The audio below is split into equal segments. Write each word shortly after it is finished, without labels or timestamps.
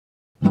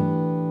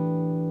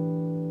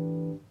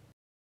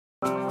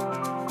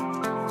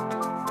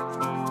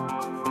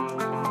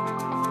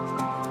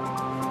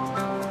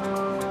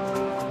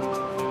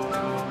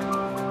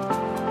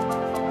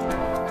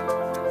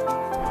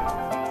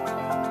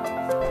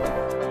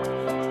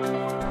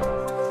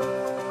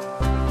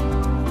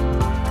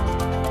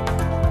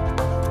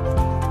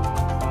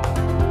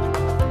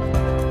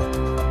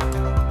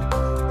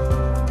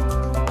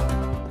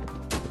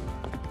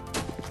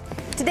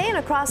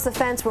across the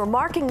fence, we're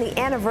marking the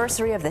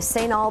anniversary of the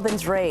St.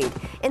 Albans raid.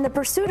 In the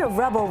pursuit of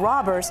rebel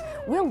robbers,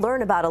 we'll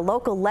learn about a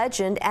local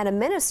legend and a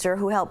minister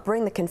who helped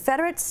bring the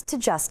Confederates to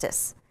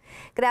justice.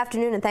 Good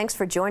afternoon and thanks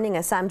for joining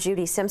us. I'm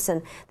Judy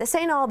Simpson. The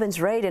St.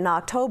 Albans raid in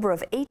October of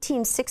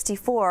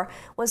 1864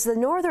 was the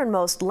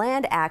northernmost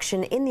land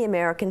action in the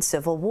American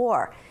Civil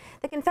War.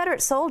 The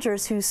Confederate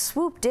soldiers who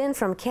swooped in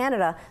from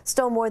Canada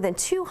stole more than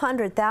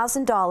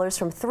 $200,000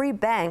 from 3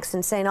 banks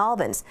in St.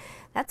 Albans.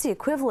 That's the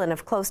equivalent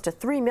of close to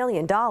 $3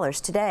 million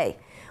today.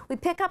 We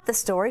pick up the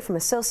story from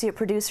associate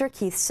producer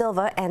Keith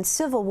Silva and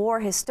Civil War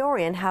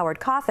historian Howard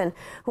Coffin,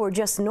 who are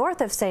just north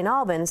of St.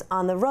 Albans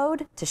on the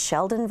road to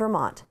Sheldon,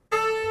 Vermont.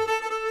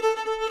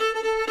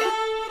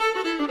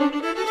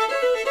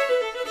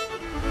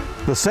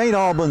 The St.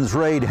 Albans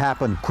raid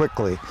happened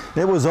quickly.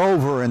 It was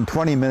over in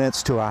 20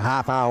 minutes to a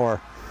half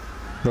hour.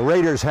 The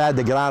raiders had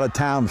to get out of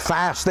town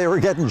fast. They were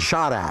getting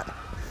shot at.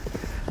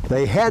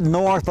 They head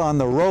north on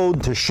the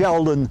road to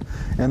Sheldon,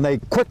 and they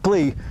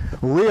quickly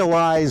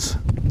realize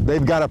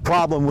they've got a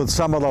problem with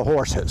some of the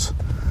horses.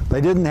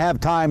 They didn't have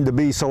time to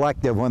be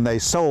selective when they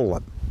sold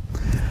them.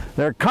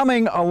 They're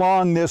coming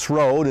along this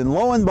road, and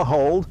lo and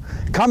behold,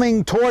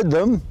 coming toward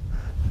them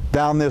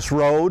down this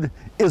road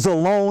is a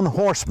lone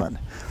horseman.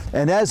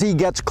 And as he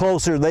gets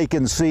closer, they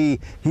can see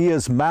he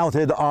is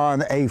mounted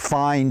on a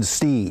fine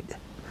steed.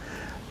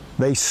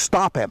 They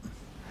stop him.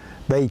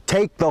 They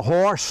take the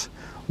horse.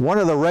 One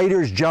of the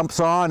raiders jumps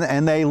on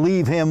and they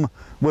leave him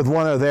with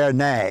one of their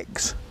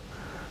nags.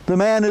 The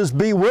man is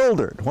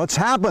bewildered. What's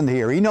happened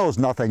here? He knows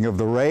nothing of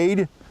the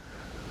raid.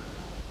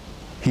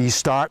 He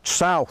starts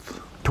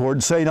south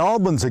toward St.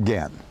 Albans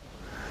again.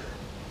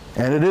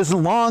 And it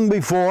isn't long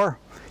before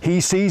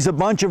he sees a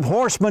bunch of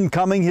horsemen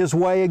coming his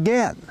way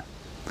again.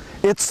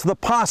 It's the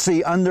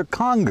posse under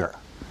Conger.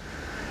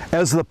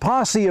 As the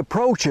posse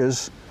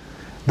approaches,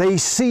 they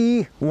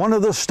see one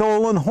of the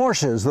stolen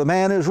horses the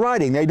man is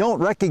riding. They don't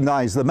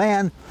recognize the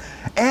man,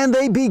 and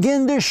they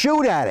begin to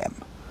shoot at him.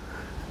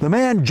 The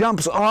man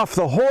jumps off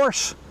the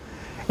horse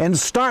and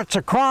starts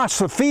across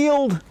the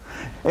field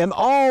and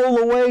all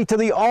the way to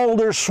the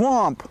alder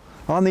swamp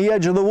on the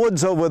edge of the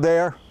woods over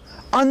there,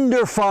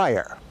 under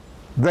fire.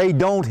 They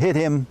don't hit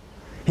him.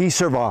 He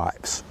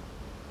survives.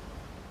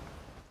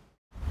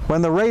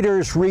 When the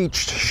raiders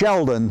reached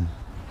Sheldon,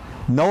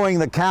 knowing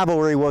the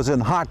cavalry was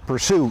in hot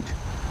pursuit,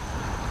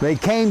 they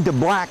came to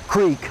Black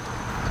Creek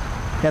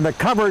and a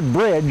covered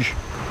bridge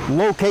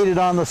located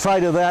on the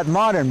site of that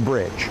modern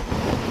bridge.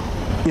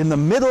 In the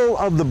middle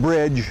of the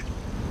bridge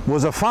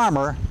was a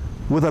farmer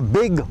with a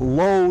big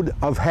load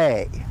of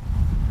hay.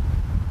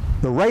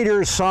 The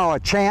raiders saw a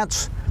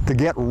chance to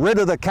get rid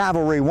of the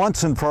cavalry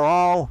once and for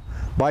all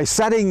by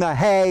setting the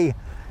hay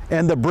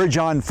and the bridge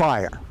on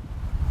fire.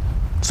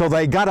 So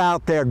they got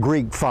out their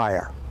Greek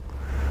fire.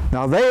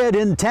 Now they had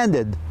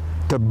intended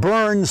to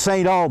burn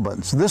St.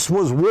 Albans. This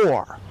was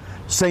war.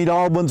 St.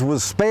 Albans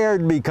was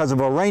spared because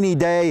of a rainy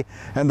day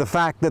and the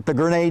fact that the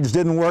grenades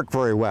didn't work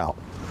very well.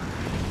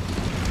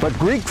 But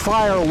Greek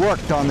fire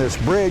worked on this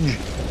bridge,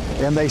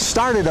 and they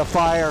started a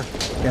fire,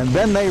 and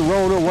then they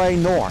rode away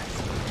north.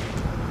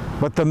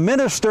 But the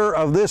minister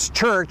of this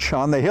church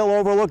on the hill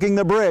overlooking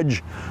the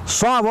bridge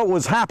saw what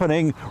was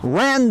happening,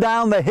 ran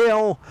down the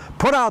hill,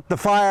 put out the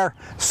fire,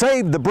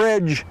 saved the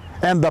bridge,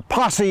 and the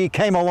posse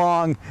came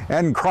along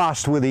and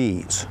crossed with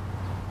ease.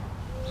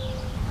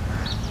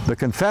 The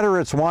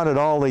Confederates wanted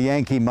all the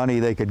Yankee money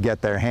they could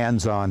get their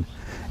hands on,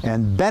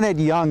 and Bennett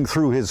Young,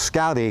 through his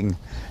scouting,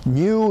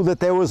 knew that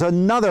there was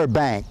another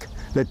bank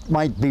that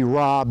might be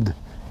robbed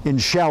in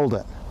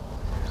Sheldon.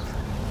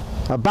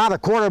 About a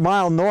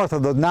quarter-mile north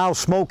of the now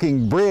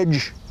smoking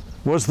bridge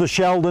was the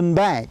Sheldon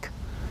Bank,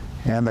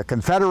 and the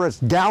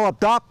Confederates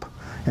galloped up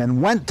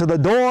and went to the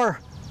door,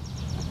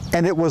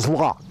 and it was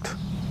locked.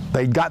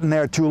 They'd gotten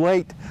there too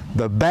late.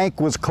 The bank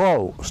was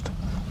closed.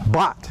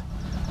 But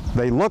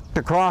they looked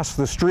across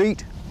the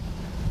street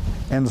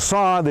and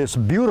saw this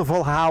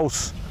beautiful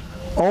house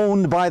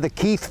owned by the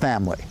Keith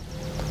family.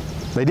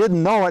 They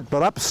didn't know it,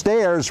 but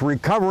upstairs,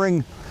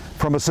 recovering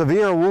from a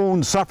severe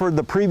wound suffered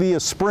the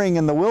previous spring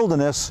in the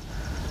wilderness,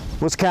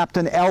 was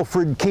Captain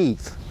Alfred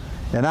Keith.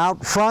 And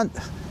out front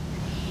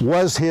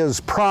was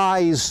his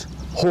prized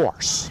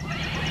horse.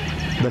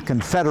 The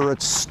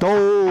Confederates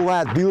stole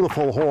that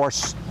beautiful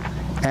horse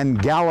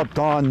and galloped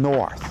on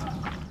north.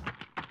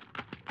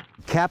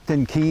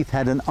 Captain Keith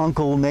had an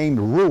uncle named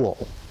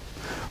Reuel.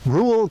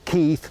 Reuel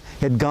Keith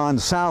had gone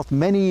south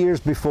many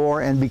years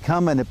before and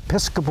become an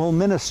Episcopal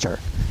minister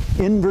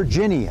in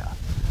Virginia,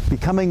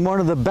 becoming one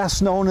of the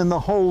best known in the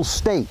whole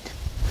state.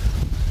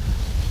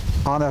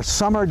 On a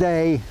summer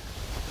day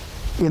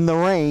in the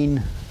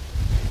rain,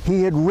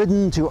 he had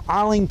ridden to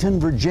Arlington,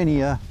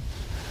 Virginia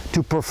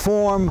to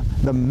perform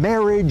the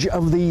marriage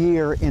of the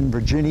year in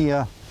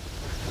Virginia,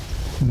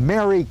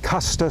 Mary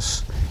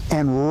Custis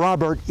and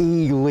Robert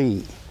E.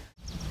 Lee.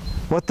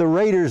 What the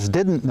raiders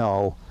didn't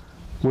know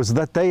was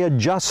that they had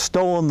just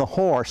stolen the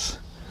horse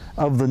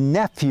of the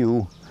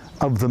nephew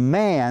of the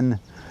man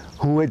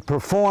who had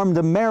performed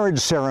the marriage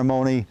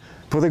ceremony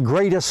for the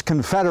greatest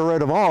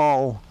Confederate of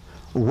all,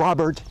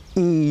 Robert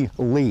E.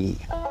 Lee.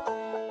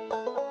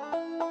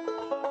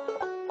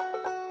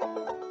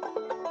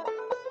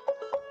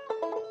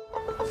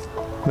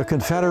 The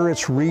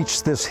Confederates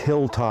reached this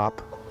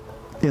hilltop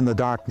in the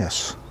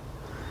darkness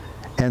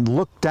and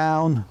looked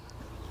down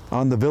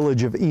on the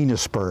village of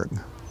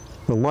Enosburg.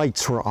 The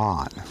lights were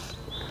on.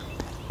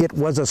 It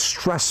was a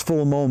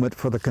stressful moment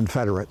for the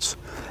Confederates.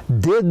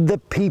 Did the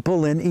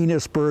people in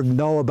Enosburg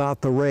know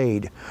about the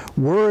raid?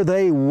 Were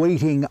they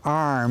waiting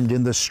armed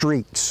in the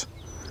streets?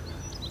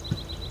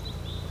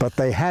 But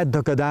they had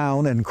to go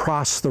down and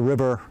cross the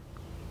river,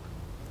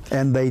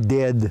 and they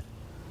did,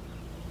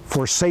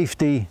 for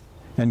safety,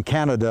 and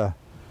Canada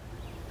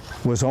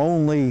was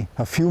only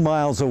a few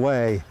miles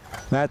away.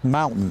 That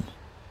mountain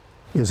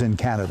is in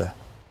Canada.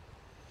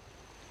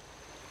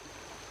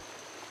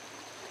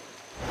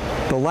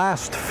 The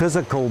last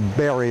physical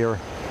barrier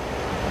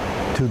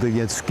to the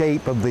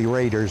escape of the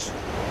raiders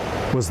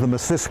was the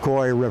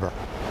Missisquoi River.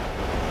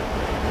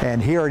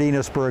 And here at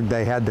Enosburg,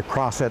 they had to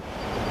cross it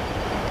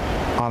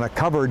on a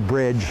covered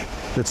bridge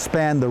that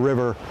spanned the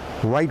river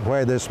right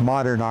where this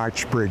modern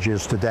arch bridge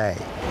is today.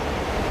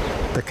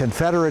 The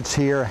Confederates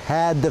here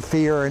had to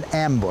fear an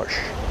ambush,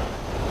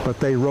 but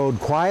they rode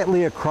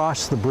quietly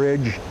across the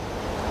bridge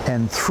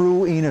and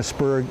through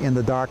Enosburg in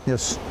the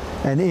darkness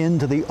and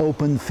into the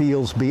open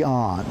fields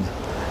beyond.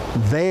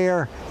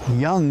 There,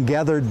 Young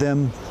gathered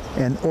them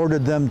and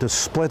ordered them to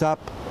split up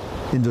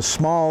into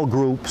small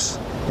groups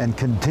and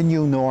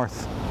continue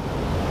north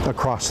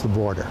across the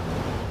border.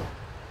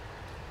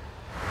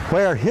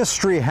 Where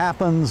history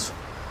happens,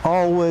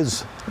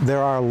 always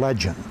there are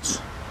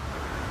legends.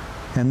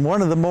 And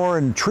one of the more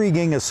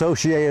intriguing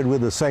associated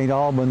with the St.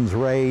 Albans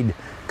raid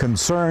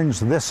concerns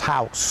this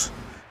house.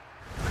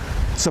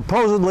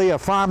 Supposedly a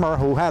farmer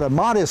who had a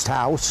modest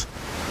house,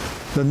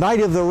 the night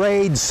of the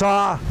raid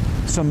saw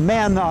some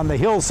men on the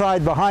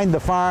hillside behind the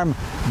farm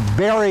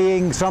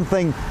burying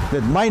something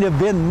that might have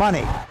been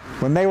money.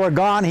 When they were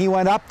gone, he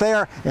went up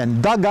there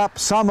and dug up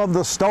some of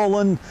the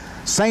stolen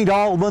St.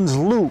 Albans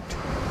loot.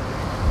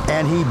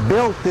 And he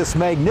built this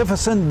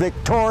magnificent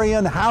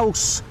Victorian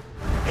house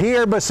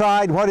here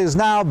beside what is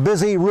now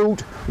busy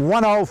Route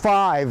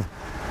 105,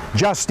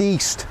 just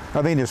east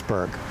of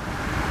Enosburg.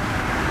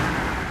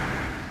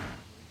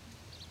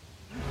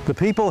 The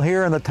people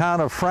here in the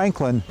town of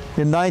Franklin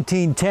in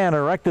 1910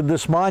 erected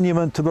this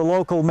monument to the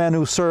local men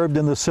who served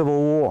in the Civil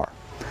War.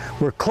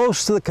 We're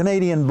close to the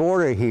Canadian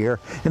border here,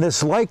 and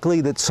it's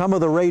likely that some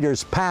of the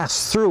raiders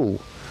passed through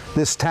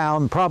this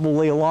town,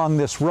 probably along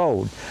this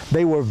road.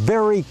 They were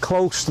very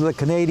close to the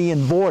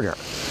Canadian border.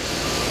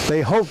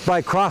 They hoped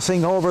by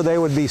crossing over they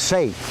would be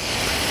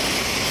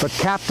safe. But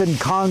Captain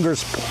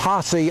Conger's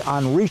posse,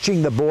 on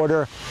reaching the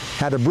border,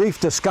 had a brief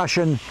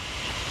discussion,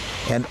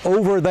 and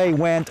over they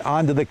went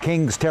onto the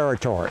King's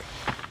territory.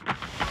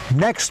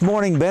 Next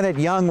morning, Bennett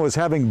Young was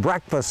having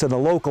breakfast at a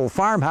local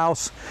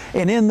farmhouse,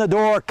 and in the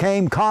door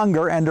came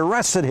Conger and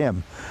arrested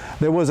him.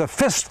 There was a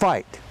fist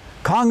fight.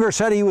 Conger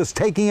said he was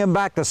taking him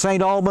back to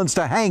St. Albans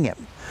to hang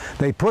him.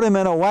 They put him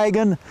in a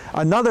wagon,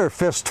 another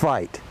fist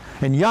fight,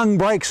 and Young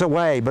breaks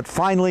away, but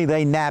finally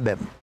they nab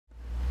him.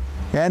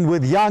 And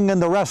with Young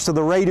and the rest of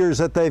the raiders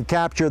that they've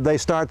captured, they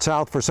start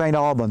south for St.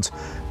 Albans.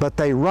 But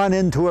they run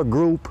into a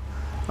group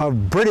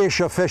of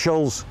British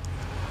officials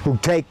who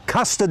take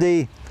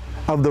custody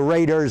of the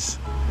raiders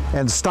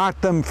and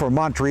start them for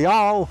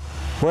Montreal,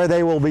 where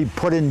they will be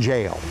put in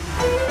jail.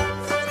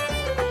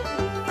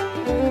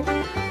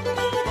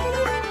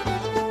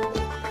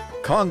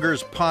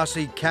 Conger's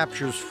posse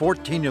captures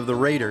 14 of the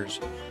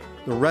raiders.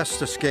 The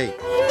rest escape.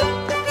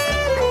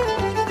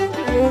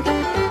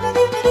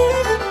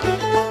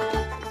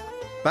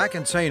 Back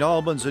in St.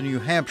 Albans, a New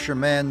Hampshire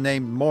man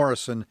named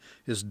Morrison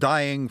is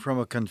dying from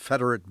a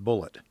Confederate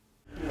bullet.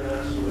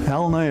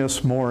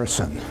 Alneus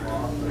Morrison,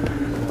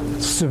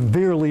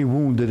 severely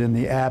wounded in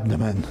the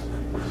abdomen,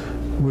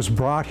 was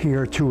brought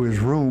here to his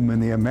room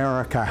in the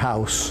America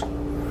House.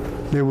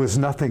 There was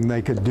nothing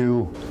they could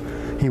do.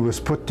 He was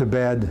put to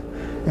bed,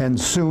 and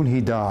soon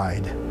he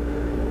died.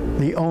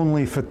 The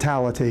only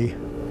fatality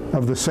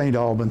of the St.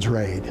 Albans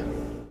raid.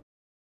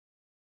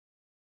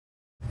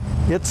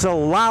 It's a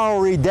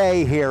lowery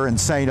day here in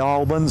St.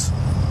 Albans.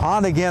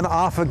 On again,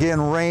 off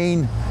again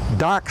rain,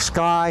 dark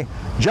sky,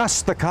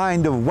 just the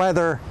kind of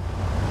weather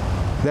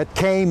that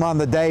came on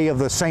the day of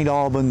the St.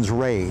 Albans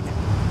raid.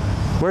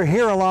 We're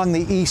here along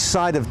the east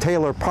side of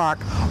Taylor Park.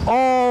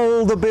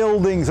 All the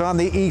buildings on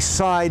the east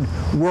side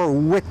were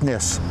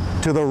witness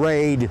to the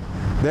raid.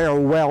 They're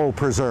well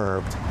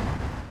preserved.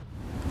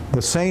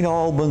 The St.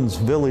 Albans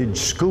Village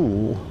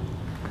School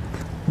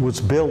was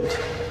built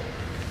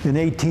in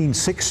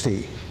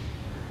 1860.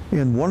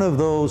 And one of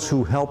those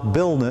who helped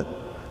build it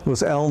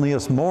was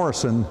Alneus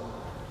Morrison,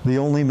 the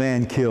only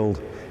man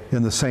killed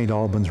in the St.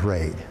 Albans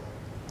raid.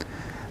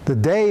 The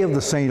day of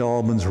the St.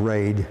 Albans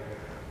raid,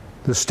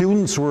 the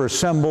students were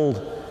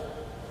assembled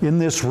in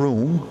this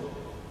room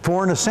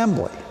for an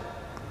assembly.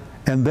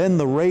 And then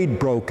the raid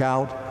broke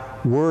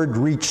out, word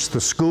reached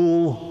the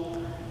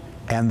school,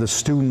 and the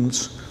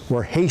students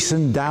were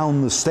hastened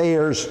down the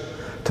stairs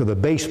to the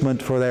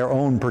basement for their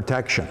own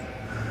protection.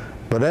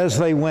 But as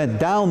they went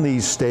down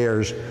these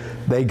stairs,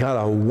 they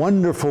got a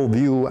wonderful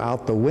view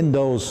out the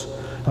windows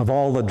of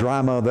all the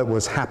drama that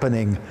was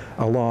happening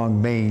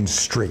along Main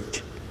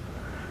Street.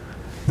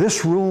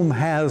 This room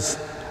has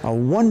a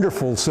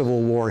wonderful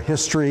Civil War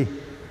history.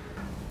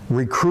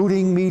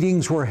 Recruiting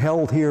meetings were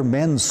held here,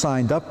 men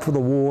signed up for the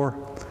war,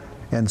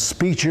 and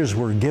speeches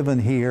were given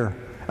here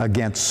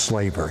against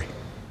slavery.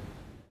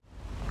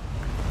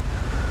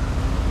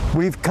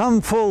 We've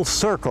come full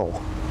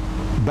circle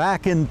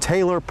back in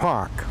Taylor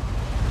Park.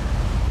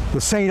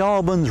 The St.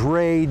 Albans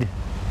raid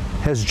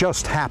has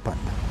just happened.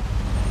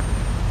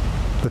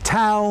 The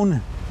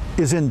town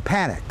is in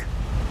panic.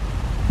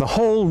 The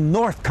whole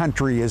North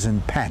Country is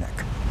in panic.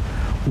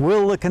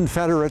 Will the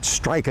Confederates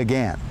strike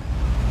again?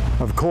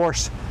 Of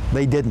course,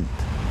 they didn't.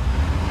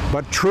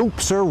 But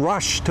troops are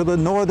rushed to the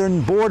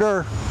northern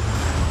border.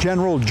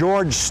 General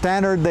George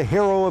Stannard, the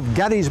hero of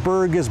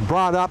Gettysburg, is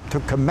brought up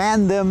to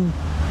command them,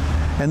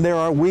 and there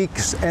are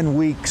weeks and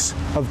weeks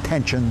of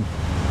tension,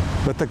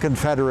 but the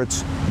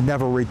Confederates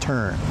never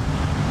return.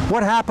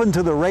 What happened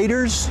to the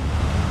raiders?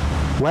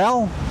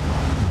 Well,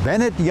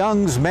 Bennett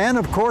Young's men,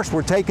 of course,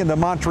 were taken to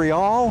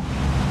Montreal,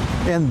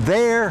 and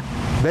there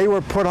they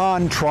were put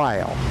on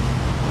trial.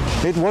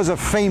 It was a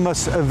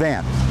famous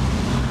event.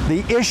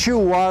 The issue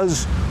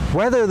was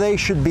whether they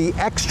should be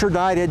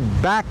extradited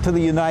back to the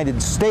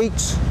United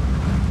States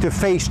to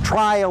face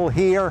trial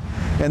here,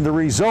 and the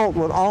result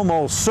would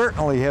almost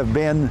certainly have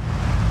been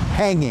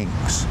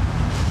hangings.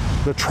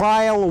 The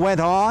trial went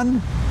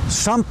on,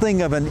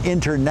 something of an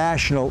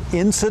international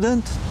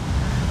incident.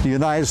 The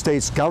United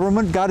States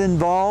government got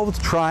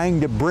involved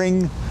trying to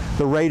bring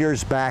the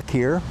raiders back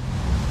here.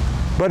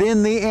 But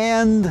in the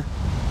end,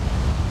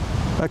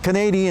 a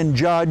Canadian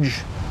judge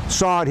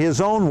saw it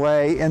his own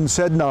way and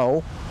said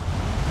no,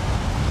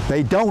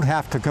 they don't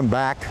have to come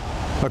back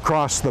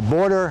across the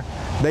border.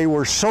 They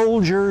were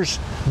soldiers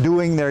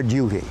doing their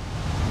duty.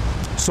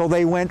 So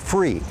they went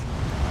free.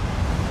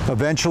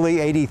 Eventually,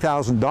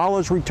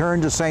 $80,000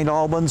 returned to St.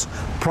 Albans.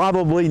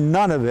 Probably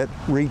none of it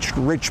reached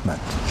Richmond.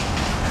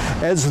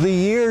 As the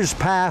years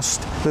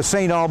passed, the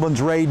St.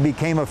 Albans raid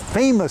became a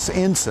famous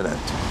incident.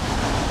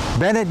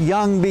 Bennett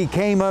Young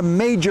became a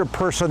major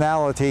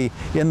personality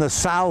in the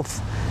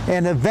South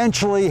and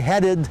eventually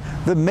headed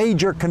the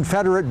major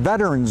Confederate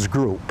veterans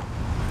group.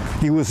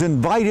 He was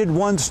invited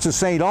once to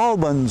St.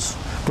 Albans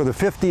for the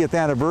 50th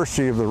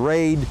anniversary of the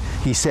raid.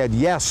 He said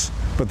yes,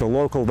 but the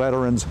local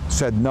veterans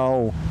said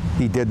no,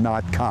 he did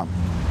not come.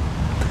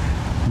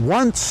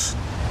 Once,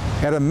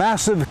 at a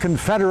massive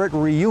Confederate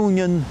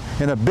reunion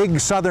in a big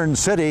southern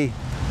city,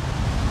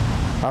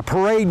 a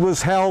parade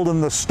was held,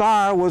 and the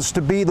star was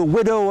to be the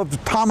widow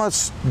of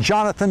Thomas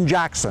Jonathan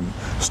Jackson,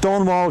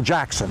 Stonewall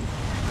Jackson.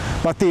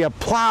 But the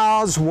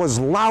applause was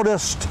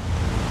loudest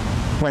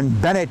when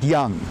Bennett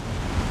Young,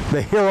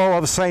 the hero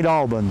of St.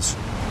 Albans,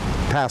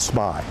 passed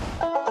by.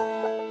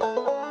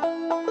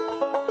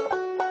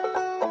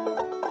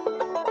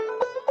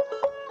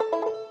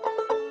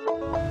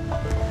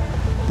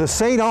 The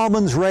St.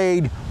 Albans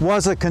raid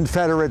was a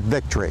Confederate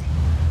victory,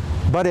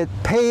 but it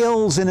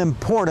pales in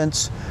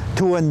importance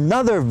to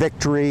another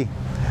victory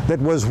that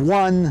was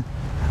won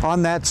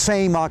on that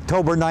same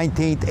October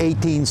 19,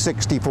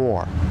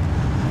 1864.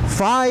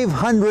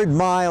 500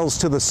 miles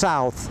to the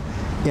south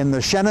in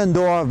the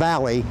Shenandoah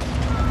Valley,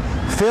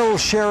 Phil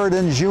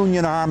Sheridan's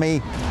Union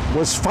Army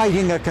was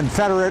fighting a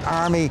Confederate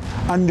army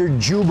under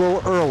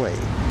Jubal Early.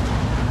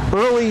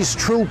 Early's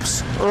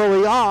troops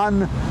early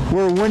on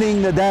were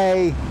winning the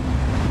day,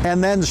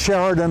 and then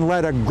Sheridan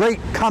led a great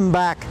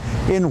comeback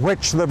in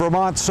which the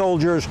Vermont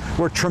soldiers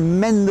were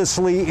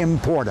tremendously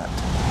important.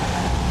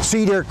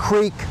 Cedar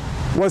Creek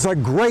was a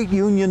great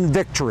Union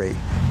victory,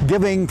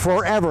 giving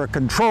forever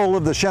control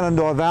of the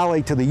Shenandoah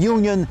Valley to the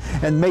Union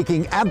and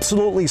making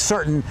absolutely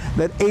certain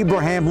that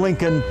Abraham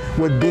Lincoln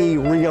would be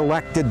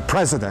re-elected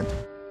president.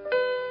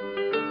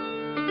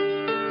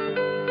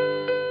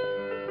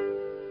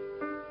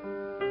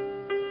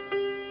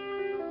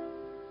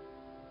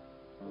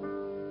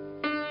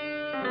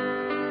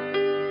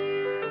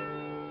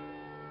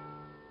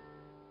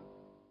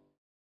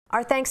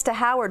 Our thanks to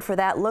Howard for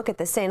that look at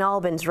the St.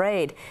 Albans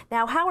raid.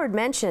 Now, Howard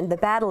mentioned the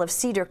Battle of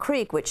Cedar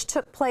Creek, which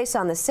took place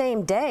on the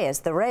same day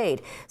as the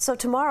raid. So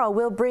tomorrow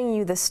we'll bring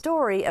you the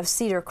story of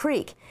Cedar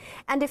Creek.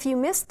 And if you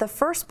missed the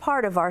first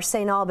part of our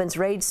St. Albans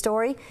raid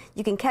story,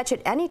 you can catch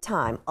it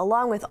anytime,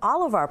 along with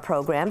all of our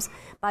programs,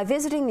 by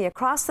visiting the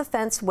Across the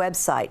Fence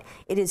website.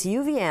 It is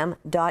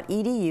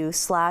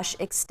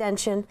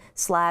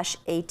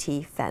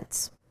uvm.edu/extension/AT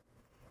Fence.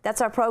 That's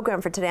our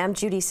program for today. I'm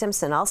Judy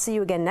Simpson. I'll see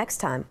you again next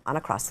time on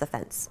Across the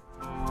Fence.